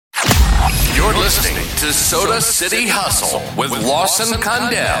You're listening to Soda City Hustle with Lawson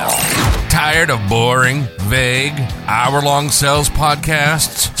Condell. Tired of boring, vague, hour-long sales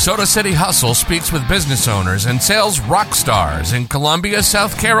podcasts? Soda City Hustle speaks with business owners and sales rock stars in Columbia,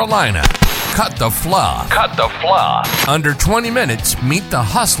 South Carolina. Cut the fluff. Cut the fluff. Under 20 minutes, meet the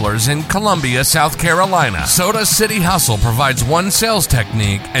hustlers in Columbia, South Carolina. Soda City Hustle provides one sales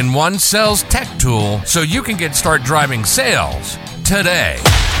technique and one sales tech tool so you can start driving sales today.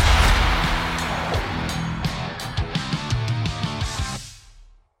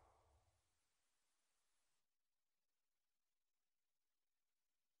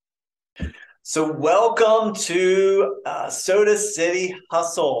 So welcome to Soda City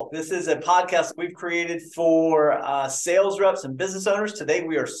Hustle. This is a podcast we've created for sales reps and business owners. Today,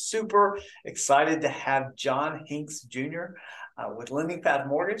 we are super excited to have John Hinks Jr. With Lending Path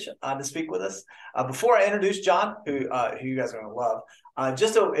Mortgage to speak with us. Before I introduce John, who you guys are going to love,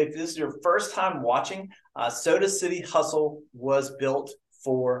 if this is your first time watching, Soda City Hustle was built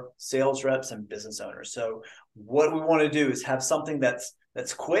for sales reps and business owners. So what we want to do is have something that's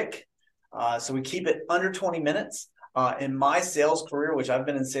quick. So we keep it under 20 minutes. In my sales career, which I've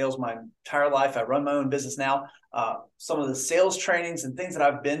been in sales my entire life, I run my own business now. Some of the sales trainings and things that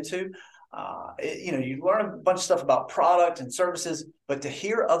I've been to, you learn a bunch of stuff about product and services, but to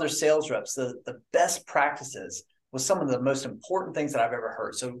hear other sales reps, the best practices was some of the most important things that I've ever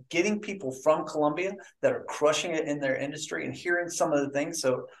heard. So getting people from Columbia that are crushing it in their industry and hearing some of the things.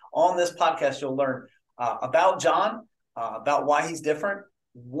 So on this podcast, you'll learn about John, about why he's different,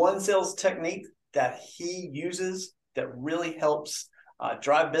 one sales technique that he uses that really helps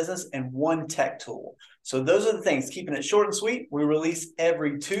drive business, and one tech tool. So those are the things, keeping it short and sweet. We release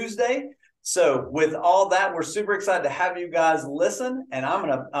every Tuesday. So with all that, we're super excited to have you guys listen, and I'm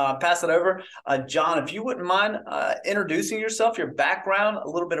going to pass it over. John, if you wouldn't mind introducing yourself, your background, a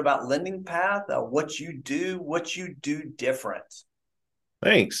little bit about Lending Path, what you do different.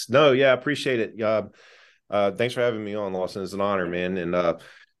 Thanks. No, yeah, I appreciate it. Thanks for having me on, Lawson. It's an honor, man. And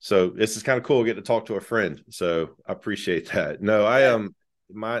so this is kind of cool. Get to talk to a friend. So I appreciate that. No, I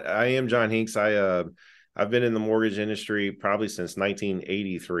am John Hinks. I've been in the mortgage industry probably since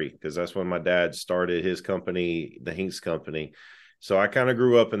 1983, because that's when my dad started his company, the Hinks Company. So I kind of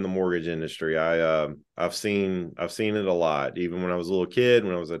grew up in the mortgage industry. I've seen it a lot, even when I was a little kid,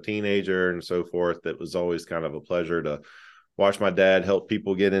 when I was a teenager and so forth. It was always kind of a pleasure to watch my dad help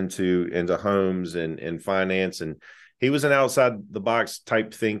people get into homes and finance. And he was an outside the box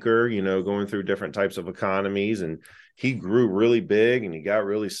type thinker, going through different types of economies. And he grew really big and he got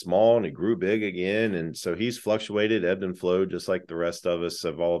really small and he grew big again. And so he's fluctuated, ebbed and flowed, just like the rest of us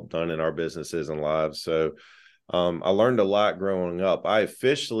have all done in our businesses and lives. So I learned a lot growing up. I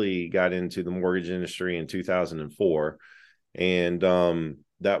officially got into the mortgage industry in 2004. And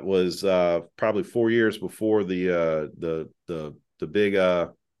that was probably 4 years before the big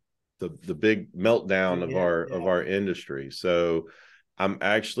meltdown of our industry. So I'm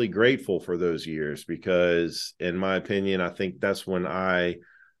actually grateful for those years, because in my opinion, I think that's when I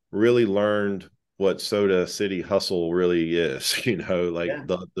really learned what Soda City Hustle really is,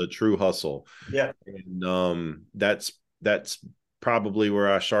 the true hustle. Yeah. And that's probably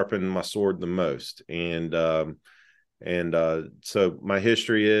where I sharpened my sword the most. And so my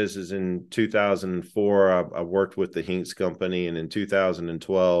history is in 2004, I worked with the Hinks Company. And in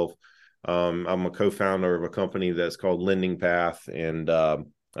 2012, I'm a co-founder of a company that's called Lending Path. And I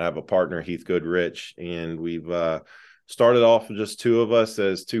have a partner, Heath Goodrich. And we've started off with just two of us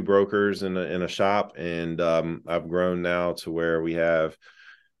as two brokers in a shop. And I've grown now to where we have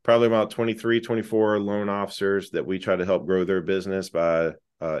probably about 23, 24 loan officers that we try to help grow their business by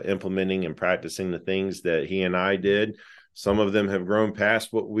implementing and practicing the things that he and I did. Some of them have grown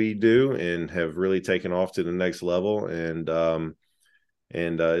past what we do and have really taken off to the next level. And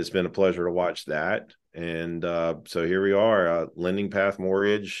it's been a pleasure to watch that. And so here we are, Lending Path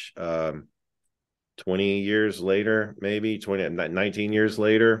Mortgage, 20 years later, maybe 19 years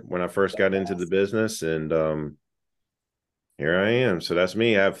later, when I first got into the business. And here I am. So that's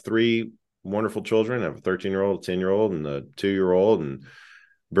me. I have three wonderful children. I have a 13-year-old, a 10-year-old, and a 2-year-old, and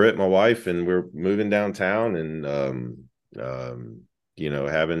Britt, my wife, and we're moving downtown and,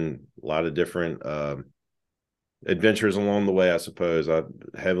 having a lot of different adventures along the way, I suppose. I'm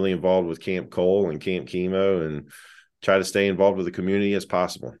heavily involved with Camp Cole and Camp Chemo and try to stay involved with the community as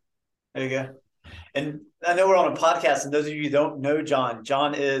possible. There you go. And I know we're on a podcast, and those of you who don't know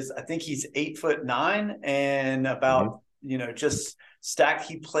John is, I think he's 8'9" and about, just stacked.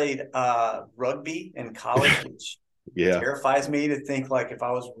 He played rugby in college, which terrifies me to think, like, if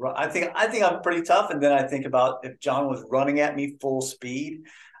I was, I think I'm pretty tough. And then I think about if John was running at me full speed,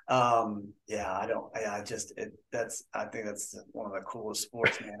 Yeah, I don't, I just, I think that's one of the coolest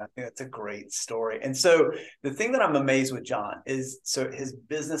sports, man. I think that's a great story. And so the thing that I'm amazed with John is, so his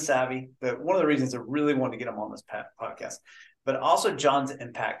business savvy, but one of the reasons I really wanted to get him on this podcast, but also John's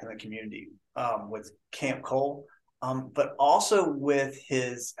impact in the community, with Camp Cole, but also with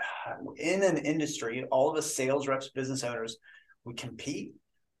his, in an industry, all of us sales reps, business owners, we compete.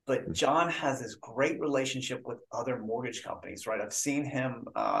 But John has this great relationship with other mortgage companies, right? I've seen him,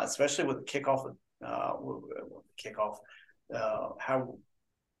 especially with how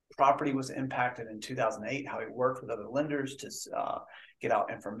property was impacted in 2008, how he worked with other lenders to get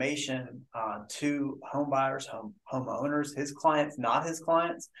out information to home buyers, homeowners, his clients, not his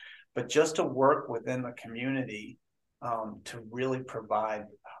clients, but just to work within the community to really provide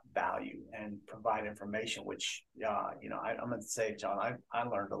value and provide information, which I'm going to say, John, I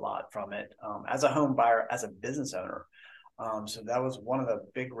learned a lot from it as a home buyer, as a business owner. So that was one of the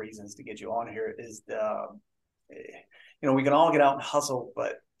big reasons to get you on here is we can all get out and hustle,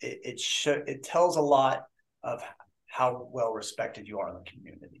 but it tells a lot of how well respected you are in the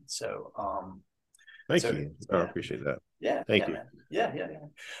community. So thank you. I appreciate that. Yeah. Thank you. Man.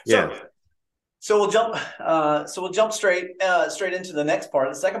 Yeah. So we'll jump straight into the next part.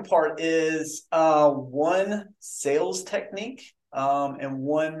 The second part is one sales technique and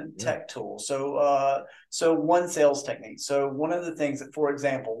one tech tool. So one sales technique. So one of the things that, for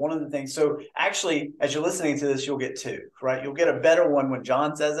example, so actually, as you're listening to this, you'll get two, right? You'll get a better one when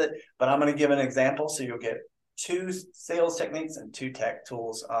John says it, but I'm going to give an example. So you'll get two sales techniques and two tech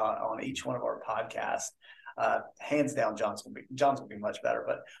tools on each one of our podcasts. Hands down, John's gonna be much better.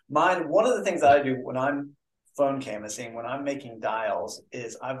 But one of the things that I do when I'm phone canvassing, when I'm making dials,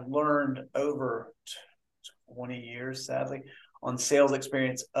 is I've learned over 20 years, sadly, on sales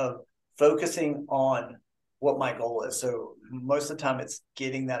experience of focusing on what my goal is. So most of the time it's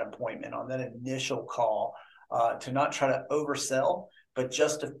getting that appointment on that initial call, to not try to oversell, but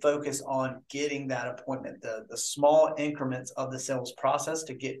just to focus on getting that appointment, the small increments of the sales process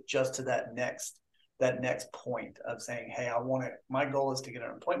to get just to that next point of saying, hey, my goal is to get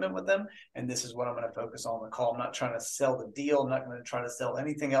an appointment with them, and this is what I'm going to focus on the call. I'm not trying to sell the deal. I'm not going to try to sell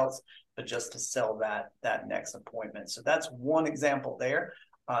anything else, but just to sell that next appointment. So that's one example there.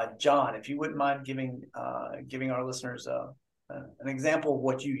 John, if you wouldn't mind giving our listeners an example of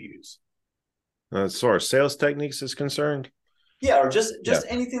what you use. As far as sales techniques is concerned? Yeah, or just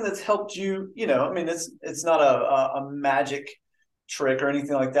anything that's helped you, it's not a magic trick or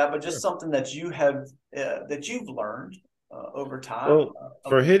anything like that, but just something that you've learned over time. Well,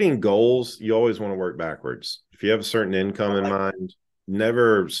 for hitting goals, you always want to work backwards. If you have a certain income in mind,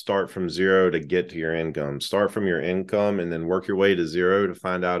 never start from zero to get to your income. Start from your income and then work your way to zero to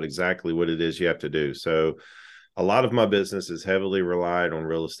find out exactly what it is you have to do. So a lot of my business is heavily relied on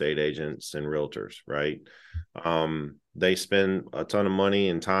real estate agents and realtors, right? They spend a ton of money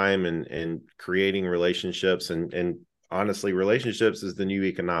and time and creating relationships, and honestly, relationships is the new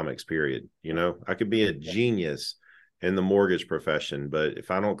economics, period. I could be a genius in the mortgage profession, but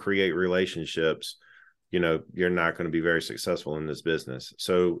if I don't create relationships, you're not going to be very successful in this business.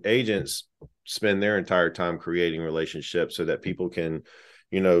 So agents spend their entire time creating relationships so that people can,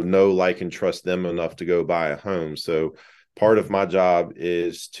 know, like, and trust them enough to go buy a home. So part of my job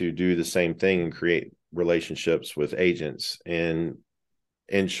is to do the same thing and create relationships with agents and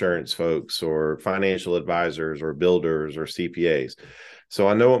insurance folks or financial advisors or builders or CPAs. So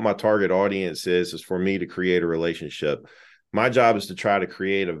I know what my target audience is for me to create a relationship. My job is to try to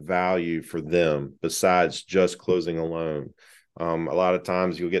create a value for them besides just closing a loan. A lot of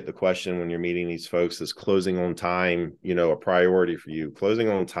times you'll get the question when you're meeting these folks, is closing on time, a priority for you? Closing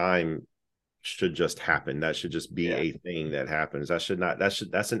on time should just happen. That should just be a thing that happens. That's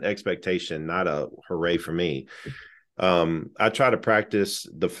an expectation, not a hooray for me. I try to practice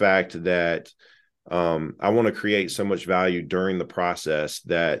the fact that I want to create so much value during the process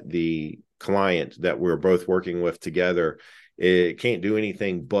that the client that we're both working with together, it can't do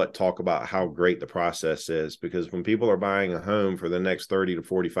anything but talk about how great the process is. Because when people are buying a home for the next 30 to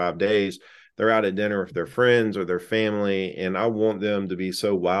 45 days, they're out at dinner with their friends or their family. And I want them to be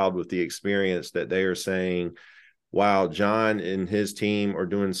so wild with the experience that they are saying, wow, John and his team are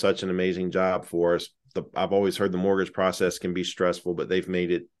doing such an amazing job for us. I've always heard the mortgage process can be stressful, but they've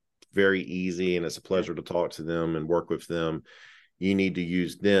made it very easy. And it's a pleasure to talk to them and work with them. You need to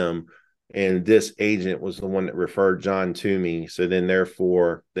use them. And this agent was the one that referred John to me. So then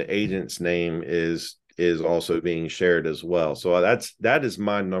therefore the agent's name is also being shared as well. So that is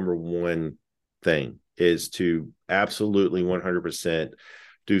my number one thing, is to absolutely 100%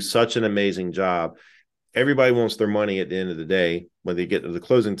 do such an amazing job. everybody wants their money at the end of the day. When they get to the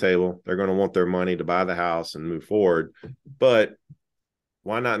closing table, they're going to want their money to buy the house and move forward. But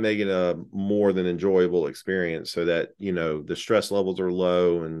why not make it a more than enjoyable experience so that, the stress levels are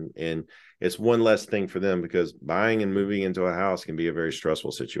low and it's one less thing for them, because buying and moving into a house can be a very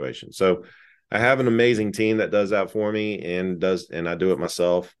stressful situation. So I have an amazing team that does that for me and I do it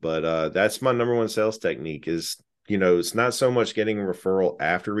myself. But that's my number one sales technique is, it's not so much getting a referral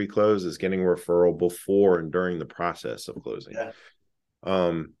after we close, it's getting a referral before and during the process of closing. Yeah.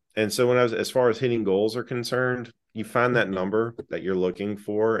 And so as far as hitting goals are concerned, you find that number that you're looking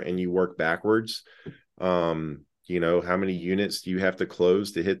for and you work backwards. How many units do you have to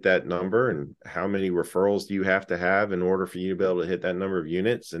close to hit that number, and how many referrals do you have to have in order for you to be able to hit that number of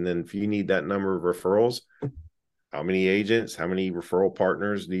units? And then if you need that number of referrals, how many agents, how many referral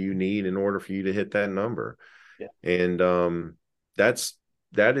partners do you need in order for you to hit that number? Yeah. And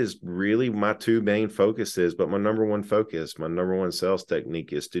that is really my two main focuses. But my number one sales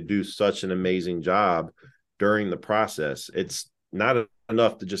technique is to do such an amazing job during the process. It's not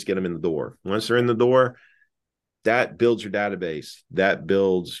enough to just get them in the door. Once they're in the door, that builds your database, that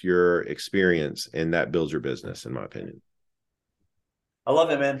builds your experience, and that builds your business, in my opinion. I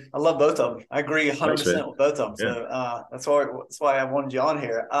love it, man. I love both of them. I agree 100% with both of them. Yeah. So that's why I wanted you on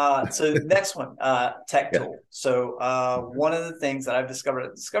here. So next one, tech tool. So one of the things that I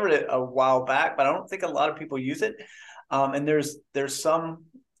discovered it a while back, but I don't think a lot of people use it. And there's some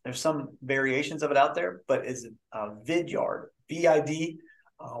variations of it out there, but is Vidyard, VID.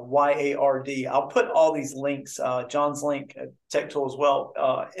 YARD. I'll put all these links, John's link, tech tool as well,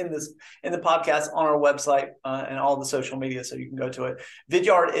 in the podcast on our website and all the social media, so you can go to it.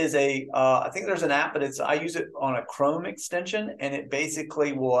 Vidyard is I think there's an app, but I use it on a Chrome extension, and it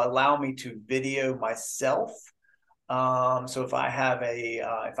basically will allow me to video myself. So if I have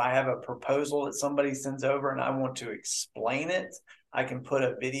a proposal that somebody sends over and I want to explain it, I can put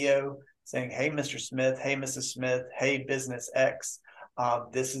a video saying, "Hey, Mr. Smith. Hey, Mrs. Smith. Hey, Business X.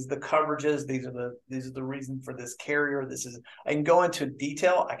 This is the coverages. These are the reason for this carrier. I can go into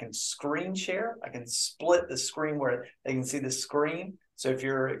detail. I can screen share. I can split the screen where they can see the screen. So if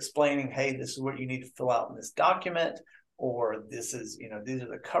you're explaining, hey, this is what you need to fill out in this document, or these are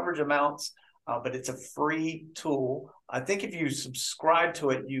the coverage amounts. But it's a free tool. I think if you subscribe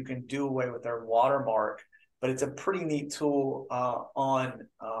to it, you can do away with their watermark. But it's a pretty neat tool on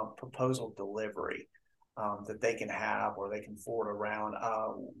proposal delivery. That they can have or they can forward around.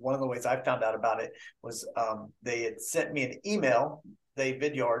 One of the ways I found out about it was they had sent me an email,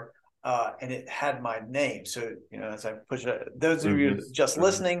 Vidyard, and it had my name. So, as I push it, those of you just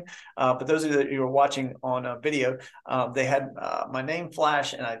listening, but those of you that you were watching on video, they had my name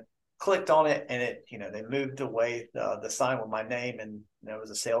flash, and I clicked on it, and they moved away the sign with my name, and there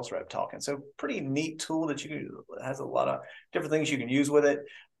was a sales rep talking. So pretty neat tool that has a lot of different things you can use with it.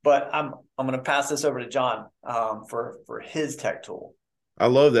 But I'm going to pass this over to John for his tech tool. I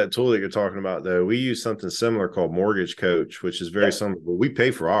love that tool that you're talking about, though. We use something similar called Mortgage Coach, which is very similar. But we pay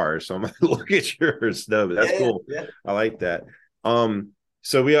for ours, so I'm going to look at yours. No, but that's cool. Yeah. I like that.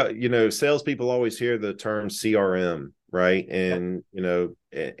 So we, salespeople always hear the term CRM, right? And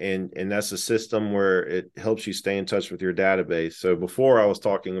and that's a system where it helps you stay in touch with your database. So before I was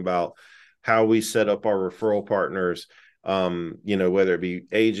talking about how we set up our referral partners. Whether it be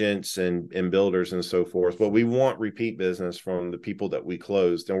agents and builders and so forth, but we want repeat business from the people that we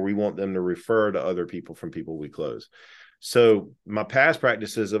closed, and we want them to refer to other people from people we close. So my past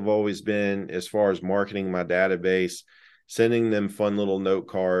practices have always been, as far as marketing my database, sending them fun little note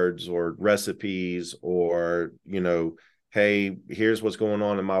cards or recipes, or, hey, here's what's going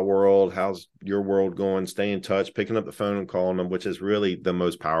on in my world. How's your world going? Stay in touch, picking up the phone and calling them, which is really the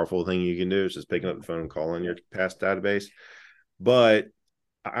most powerful thing you can do, is just picking up the phone and calling your past database. But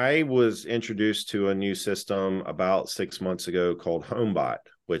I was introduced to a new system about 6 months ago called HomeBot,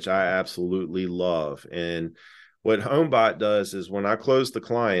 which I absolutely love. And what HomeBot does is when I close the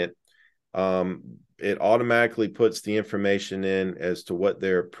client, it automatically puts the information in as to what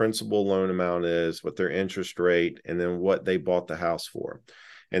their principal loan amount is, what their interest rate, and then what they bought the house for.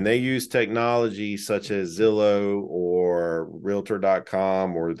 And they use technology such as Zillow or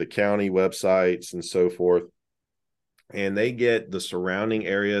Realtor.com or the county websites and so forth. And they get the surrounding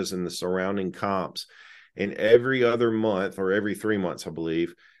areas and the surrounding comps. And every other month, or every 3 months, I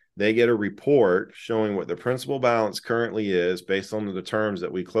believe, they get a report showing what the principal balance currently is based on the terms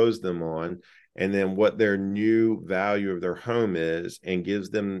that we closed them on, and then what their new value of their home is, and gives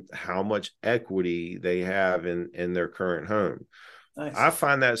them how much equity they have in their current home. Nice. I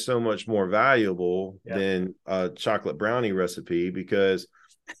find that so much more valuable than a chocolate brownie recipe, because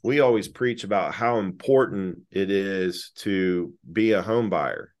we always preach about how important it is to be a home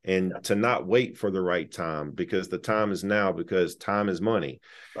buyer and to not wait for the right time, because the time is now, because time is money.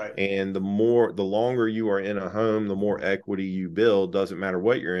 Right. And the longer you are in a home, the more equity you build. Doesn't matter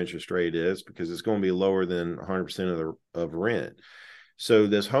what your interest rate is, because it's going to be lower than 100% of rent. So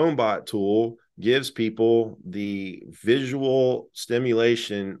this HomeBot tool gives people the visual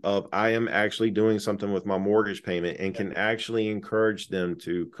stimulation of, I am actually doing something with my mortgage payment, and can actually encourage them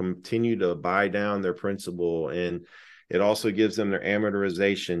to continue to buy down their principal. And it also gives them their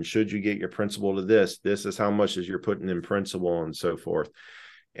amortization. Should you get your principal to this is how much as you're putting in principal, and so forth.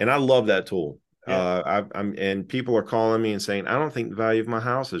 And I love that tool. Yeah. And people are calling me and saying, I don't think the value of my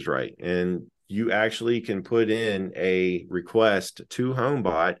house is right. And you actually can put in a request to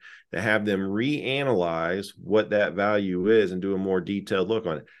HomeBot to have them reanalyze what that value is and do a more detailed look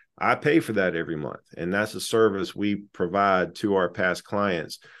on it. I pay for that every month. And that's a service we provide to our past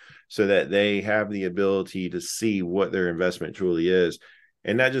clients so that they have the ability to see what their investment truly is.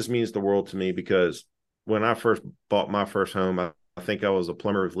 And that just means the world to me, because when I first bought my first home, I think I was a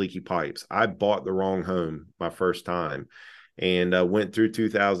plumber with leaky pipes. I bought the wrong home my first time. And went through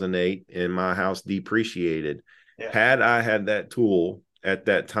 2008 and my house depreciated. Yeah. Had I had that tool at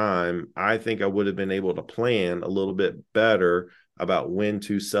that time, I think I would have been able to plan a little bit better about when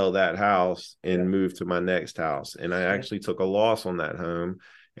to sell that house and move to my next house. And I actually took a loss on that home,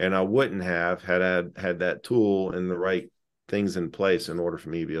 and I wouldn't have had I had that tool and the right things in place in order for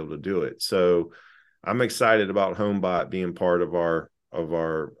me to be able to do it. So I'm excited about HomeBot being part of our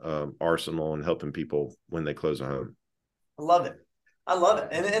arsenal and helping people when they close a home. I love it. I love it.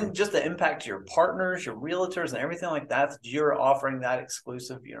 And just the impact to your partners, your realtors, and everything like that, you're offering that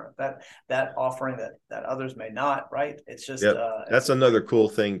exclusive, that offering that others may not, right? It's just, that's another cool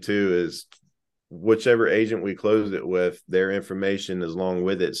thing too, is whichever agent we close it with, their information is along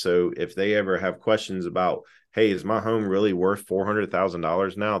with it. So if they ever have questions about, hey, is my home really worth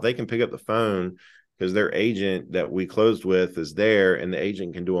 $400,000 now? They can pick up the phone, because their agent that we closed with is there, and the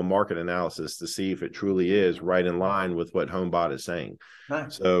agent can do a market analysis to see if it truly is right in line with what HomeBot is saying.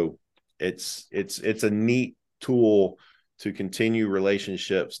 Nice. So it's a neat tool to continue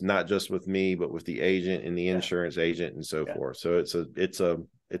relationships, not just with me, but with the agent and the insurance agent and so forth. So it's a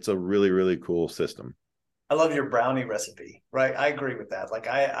really, really cool system. I love your brownie recipe, right? I agree with that. Like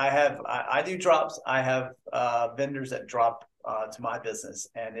I do drops. I have vendors that drop to my business,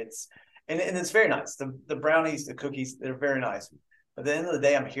 and it's very nice. The brownies, the cookies, they're very nice. But at the end of the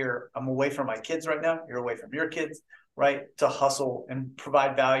day, I'm away from my kids right now. You're away from your kids, right? To hustle and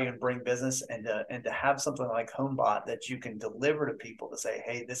provide value and bring business, and to have something like HomeBot that you can deliver to people to say,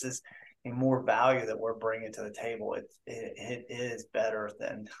 hey, this is a more value that we're bringing to the table. It is better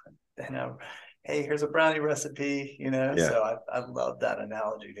than hey, here's a brownie recipe, So I love that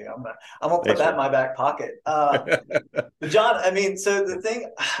analogy, dude. I'm gonna put that in my back pocket. But John, so the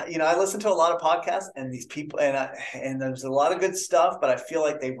thing, I listen to a lot of podcasts, and these people, and there's a lot of good stuff, but I feel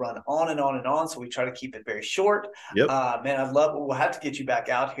like they run on and on and on. So we try to keep it very short. Yep. Man, we'll have to get you back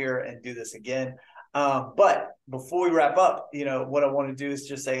out here and do this again. But before we wrap up, what I want to do is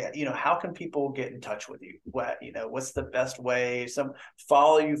just say, how can people get in touch with you? What's the best way?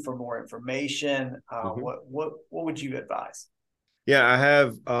 Follow you for more information. What would you advise? Yeah, I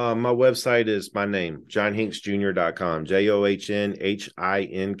have, my website is my name, johnhinksjr.com,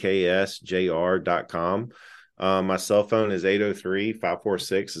 JohnHinksJR.com. My cell phone is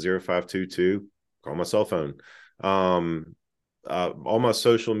 803-546-0522. Call my cell phone. All my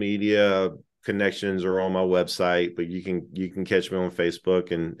social media connections are on my website, but you can catch me on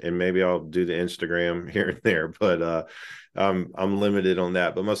Facebook, and maybe I'll do the Instagram here and there, but I'm limited on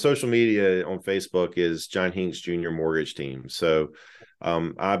that. But my social media on Facebook is John Hinks Jr. Mortgage Team. So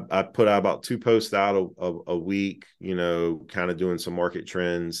I put out about 2 posts out a week, kind of doing some market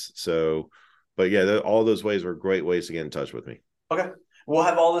trends. So, but yeah, all those ways are great ways to get in touch with me. Okay. We'll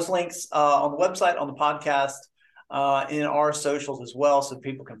have all those links on the website, on the podcast, in our socials as well, so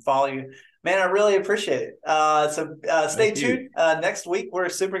people can follow you. Man, I really appreciate it. So stay tuned. Next week, we're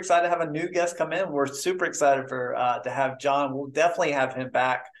super excited to have a new guest come in. We're super excited to have John. We'll definitely have him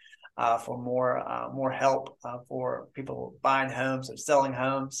back for more help for people buying homes or selling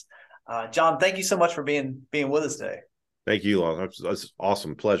homes. John, thank you so much for being with us today. Thank you, Lon. That's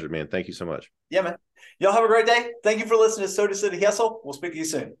awesome. Pleasure, man. Thank you so much. Yeah, man. Y'all have a great day. Thank you for listening to Soda City Hustle. We'll speak to you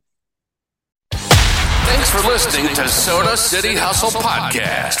soon. Thanks for listening to Soda City Hustle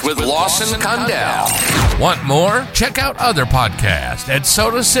Podcast with Lawson Condell. Want more? Check out other podcasts at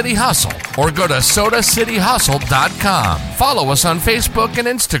Soda City Hustle or go to sodacityhustle.com. Follow us on Facebook and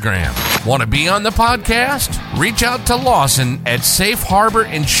Instagram. Want to be on the podcast? Reach out to Lawson at Safe Harbor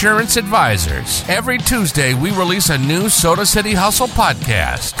Insurance Advisors. Every Tuesday, we release a new Soda City Hustle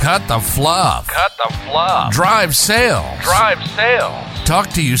podcast. Cut the fluff. Cut the fluff. Drive sales. Drive sales.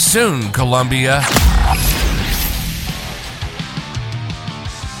 Talk to you soon, Columbia.